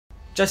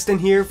Justin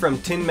here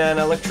from Tinman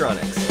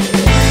Electronics.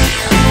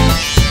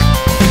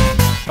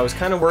 I was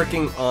kind of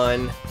working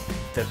on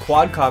the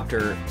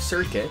quadcopter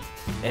circuit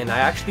and I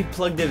actually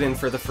plugged it in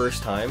for the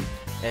first time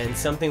and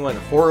something went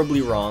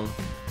horribly wrong.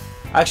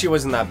 Actually, it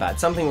wasn't that bad.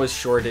 Something was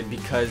shorted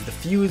because the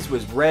fuse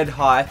was red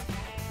hot,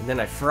 and then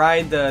I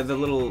fried the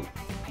little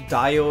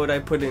diode I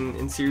put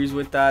in series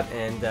with that,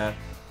 and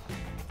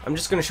I'm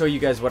just going to show you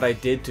guys what I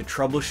did to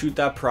troubleshoot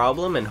that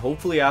problem, and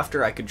hopefully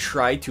after I could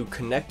try to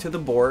connect to the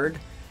board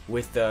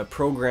with the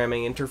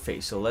programming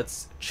interface. So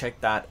let's check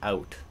that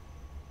out.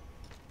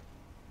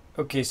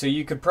 Okay, so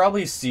you could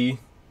probably see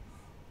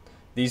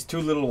these two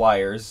little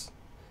wires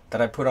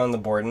that I put on the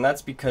board, and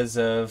that's because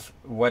of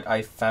what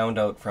I found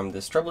out from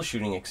this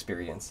troubleshooting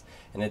experience.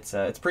 And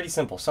it's pretty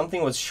simple.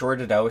 Something was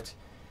shorted out.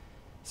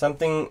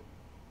 Something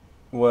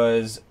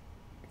was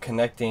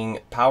connecting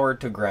power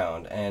to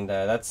ground, and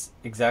that's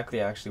exactly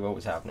actually what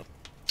was happening.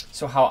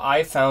 So how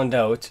I found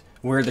out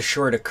where the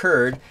short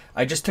occurred,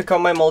 I just took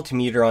out my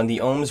multimeter on the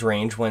ohms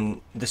range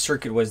when the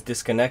circuit was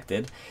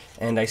disconnected,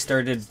 and I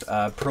started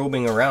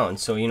probing around.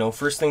 So, you know,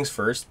 first things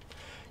first,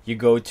 you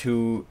go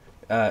to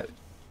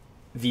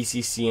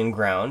VCC and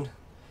ground,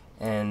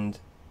 and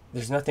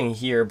there's nothing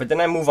here. But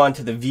then I move on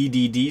to the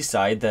VDD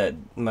side,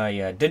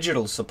 my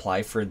digital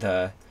supply for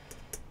the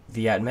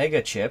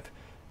Atmega chip.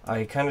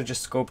 I kind of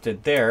just scoped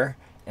it there,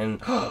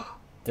 and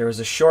there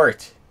was a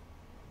short.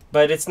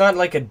 But it's not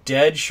like a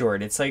dead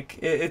short. It's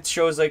like it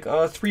shows like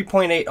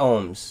 3.8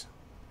 ohms.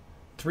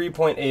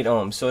 3.8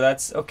 ohms. So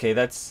that's okay.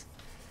 That's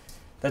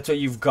what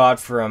you've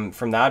got from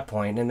that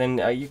point. And then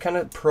you kind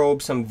of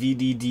probe some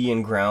VDD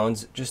and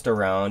grounds just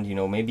around, you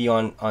know, maybe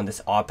on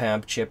this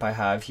op-amp chip I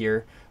have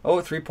here.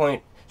 Oh,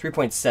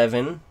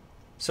 3.7.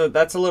 So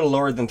that's a little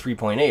lower than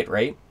 3.8,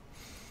 right?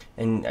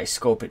 And I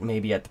scope it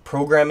maybe at the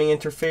programming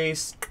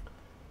interface.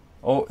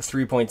 Oh,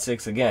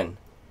 3.6 again.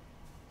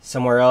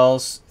 Somewhere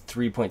else,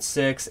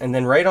 3.6, and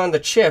then right on the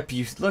chip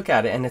you look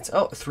at it and it's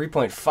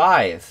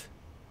 3.5.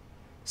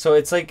 So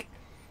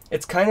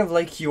it's kind of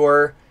like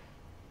you're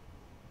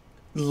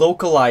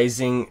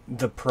localizing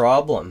the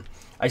problem.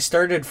 I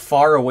started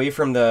far away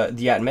from the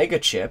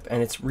Atmega chip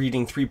and it's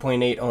reading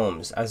 3.8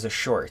 ohms as a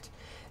short,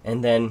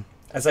 and then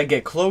as I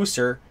get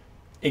closer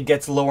it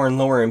gets lower and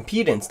lower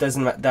impedance.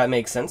 Doesn't that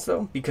make sense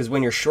though? Because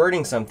when you're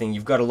shorting something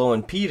you've got a low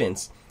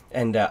impedance,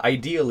 and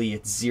ideally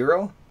it's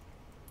 0.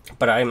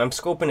 But I'm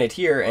scoping it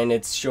here and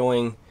it's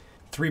showing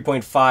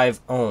 3.5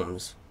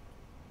 ohms.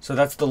 So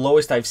that's the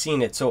lowest I've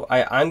seen it. So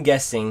I'm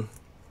guessing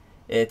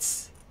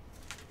it's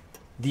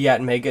the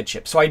Atmega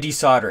chip. So I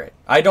desolder it.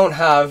 I don't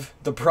have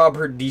the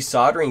proper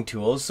desoldering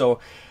tools,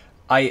 so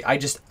I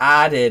just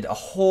added a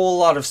whole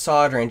lot of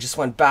solder and just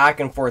went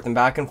back and forth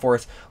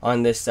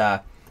on this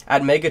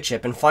Atmega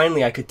chip, and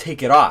finally I could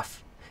take it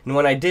off. And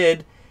when I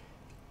did,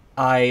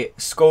 I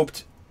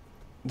scoped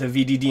the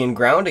VDD and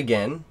ground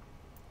again,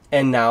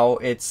 and now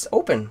it's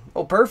open.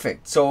 Oh,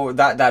 perfect. So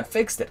that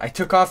fixed it. I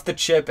took off the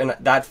chip and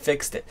that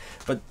fixed it.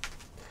 But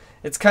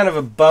it's kind of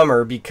a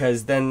bummer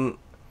because then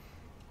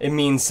it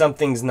means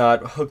something's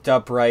not hooked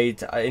up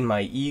right in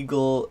my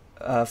Eagle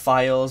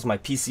files. My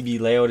PCB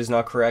layout is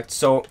not correct.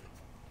 So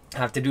I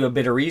have to do a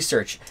bit of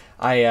research.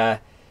 I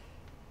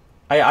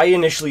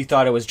initially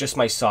thought it was just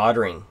my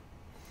soldering.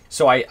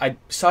 So I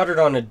soldered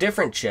on a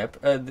different chip,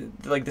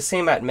 like the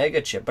same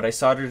Atmega chip, but I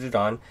soldered it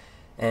on,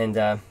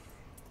 and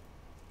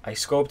I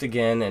scoped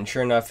again, and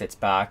sure enough it's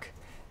back.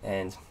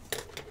 And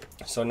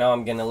so now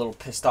I'm getting a little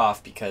pissed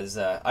off because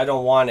I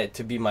don't want it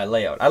to be my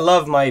layout. I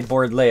love my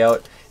board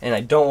layout and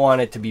I don't want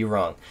it to be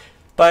wrong.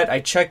 But I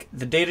checked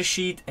the data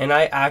sheet and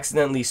I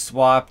accidentally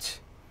swapped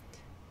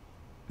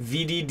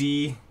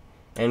VDD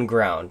and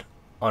ground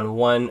on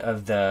one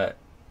of the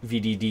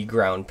VDD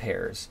ground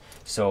pairs.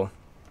 So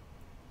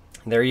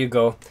there you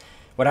go.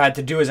 What I had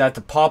to do is I had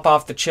to pop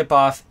off the chip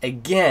off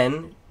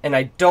again, and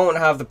I don't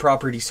have the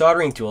proper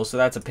desoldering tool, so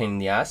that's a pain in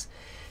the ass.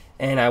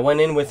 And I went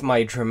in with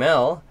my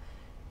Dremel,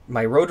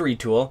 my rotary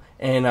tool,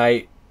 and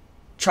I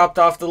chopped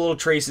off the little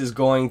traces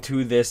going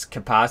to this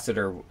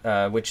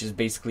capacitor, which is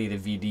basically the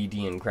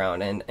VDD and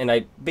ground. And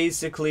I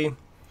basically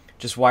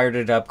just wired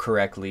it up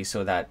correctly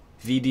so that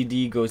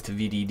VDD goes to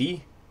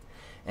VDD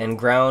and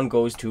ground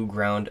goes to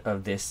ground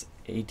of this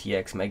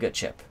ATX Mega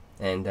chip.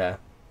 And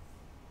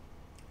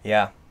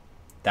yeah,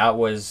 that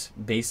was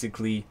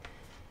basically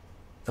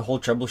the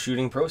whole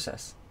troubleshooting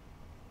process.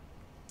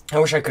 I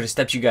wish I could have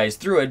stepped you guys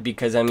through it,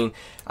 because I mean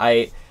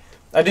I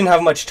didn't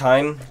have much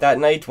time that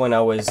night when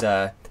I was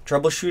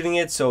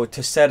troubleshooting it, so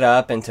to set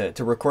up and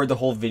to record the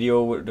whole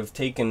video would have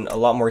taken a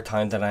lot more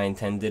time than I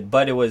intended.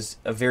 But it was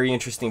a very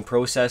interesting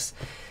process.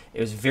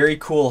 It was very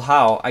cool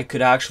how I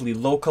could actually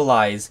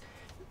localize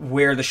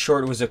where the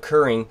short was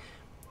occurring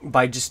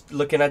by just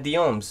looking at the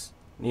ohms.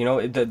 You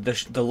know,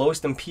 the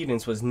lowest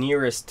impedance was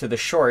nearest to the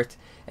short,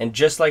 and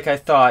just like I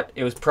thought,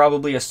 it was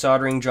probably a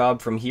soldering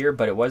job from here,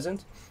 but it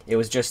wasn't. It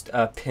was just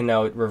a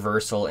pinout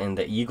reversal in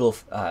the Eagle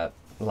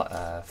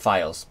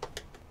files.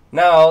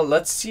 Now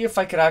let's see if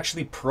I could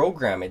actually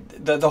program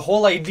it. The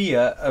whole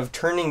idea of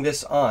turning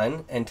this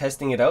on and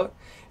testing it out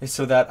is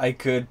so that I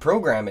could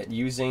program it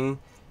using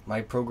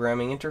my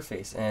programming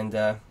interface.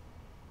 And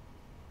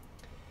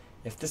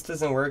if this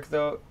doesn't work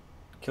though,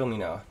 kill me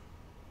now.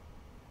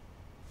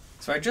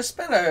 So I just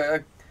spent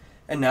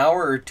an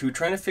hour or two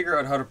trying to figure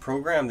out how to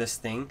program this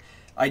thing.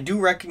 I do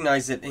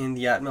recognize it in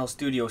the Atmel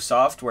Studio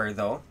software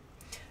though.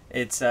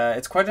 It's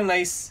quite a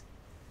nice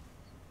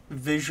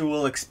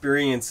visual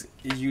experience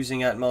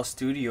using Atmel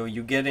Studio.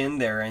 You get in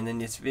there and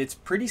then it's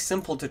pretty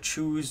simple to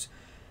choose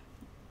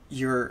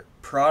your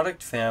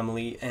product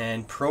family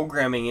and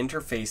programming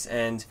interface,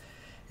 and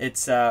it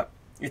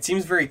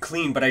seems very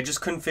clean, but I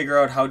just couldn't figure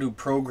out how to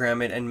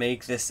program it and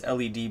make this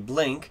LED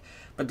blink.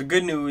 But the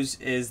good news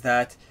is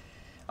that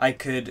I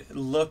could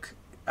look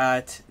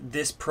at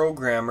this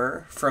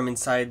programmer from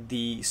inside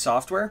the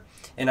software,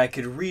 and I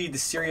could read the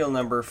serial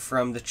number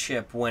from the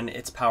chip when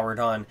it's powered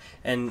on.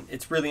 And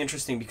it's really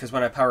interesting because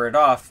when I power it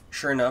off,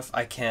 sure enough,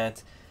 I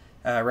can't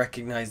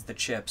recognize the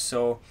chip.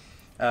 So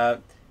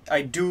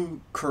I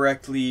do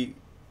correctly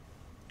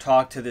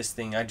talk to this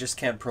thing. I just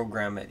can't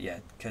program it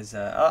yet, because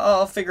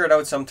I'll figure it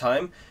out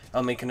sometime.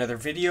 I'll make another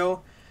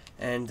video,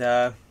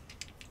 and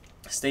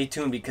stay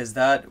tuned because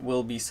that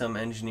will be some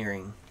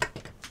engineering.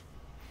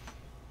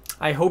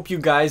 I hope you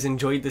guys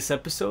enjoyed this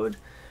episode.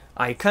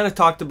 I kind of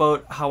talked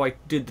about how I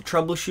did the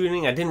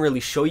troubleshooting. I didn't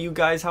really show you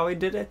guys how I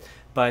did it,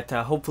 but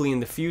hopefully in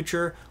the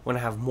future, when I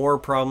have more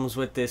problems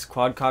with this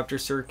quadcopter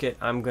circuit,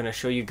 I'm going to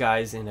show you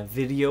guys in a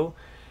video.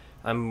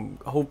 I'm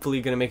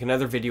hopefully going to make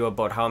another video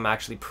about how I'm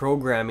actually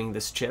programming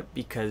this chip,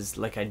 because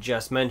like I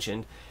just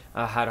mentioned,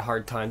 I had a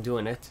hard time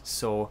doing it.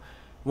 So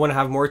when I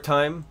have more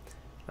time,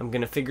 I'm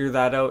going to figure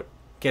that out,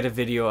 get a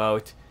video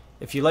out.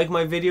 If you like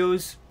my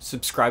videos,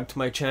 subscribe to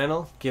my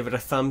channel, give it a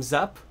thumbs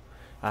up.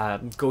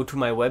 Go to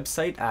my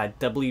website at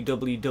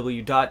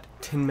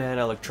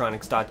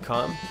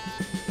www.tinmanelectronics.com.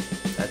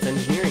 That's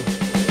engineering.